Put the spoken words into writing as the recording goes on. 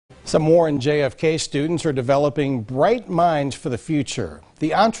Some Warren JFK students are developing bright minds for the future. The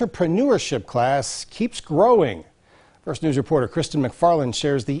entrepreneurship class keeps growing. First News reporter Kristen McFarland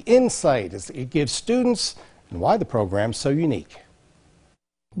shares the insight as it gives students and why the program's so unique.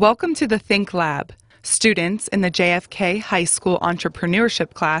 Welcome to the Think Lab. Students in the JFK High School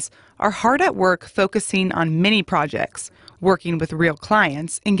entrepreneurship class are hard at work focusing on mini projects, working with real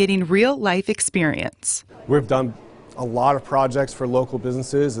clients and getting real life experience. We've done a lot of projects for local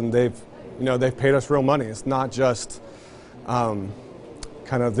businesses, and they've paid us real money. It's not just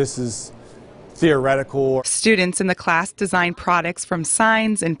this is theoretical. Students in the class design products from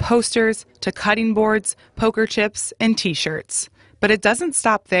signs and posters to cutting boards, poker chips, and t-shirts. But it doesn't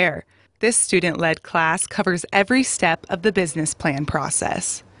stop there. This student-led class covers every step of the business plan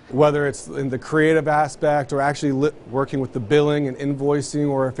process. Whether it's in the creative aspect or actually working with the billing and invoicing,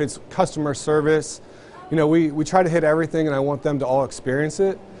 or if it's customer service, we try to hit everything, and I want them to all experience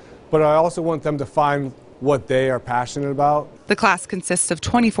it, but I also want them to find what they are passionate about. The class consists of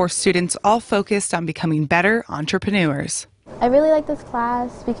 24 students, all focused on becoming better entrepreneurs. I really like this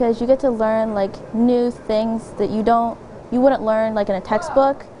class because you get to learn new things that you wouldn't learn in a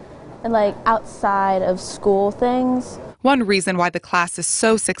textbook and outside of school things. One reason why the class is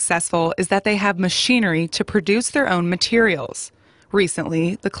so successful is that they have machinery to produce their own materials.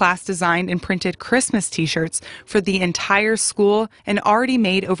 Recently, the class designed and printed Christmas t-shirts for the entire school and already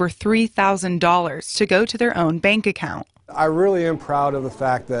made over $3,000 to go to their own bank account. I really am proud of the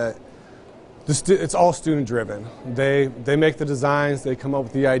fact that it's all student-driven. They make the designs, they come up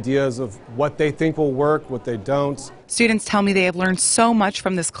with the ideas of what they think will work, what they don't. Students tell me they have learned so much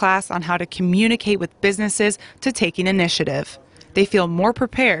from this class on how to communicate with businesses to taking initiative. They feel more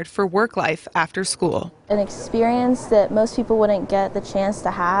prepared for work life after school. An experience that most people wouldn't get the chance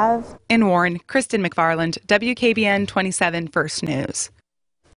to have. In Warren, Kristen McFarland, WKBN 27 First News.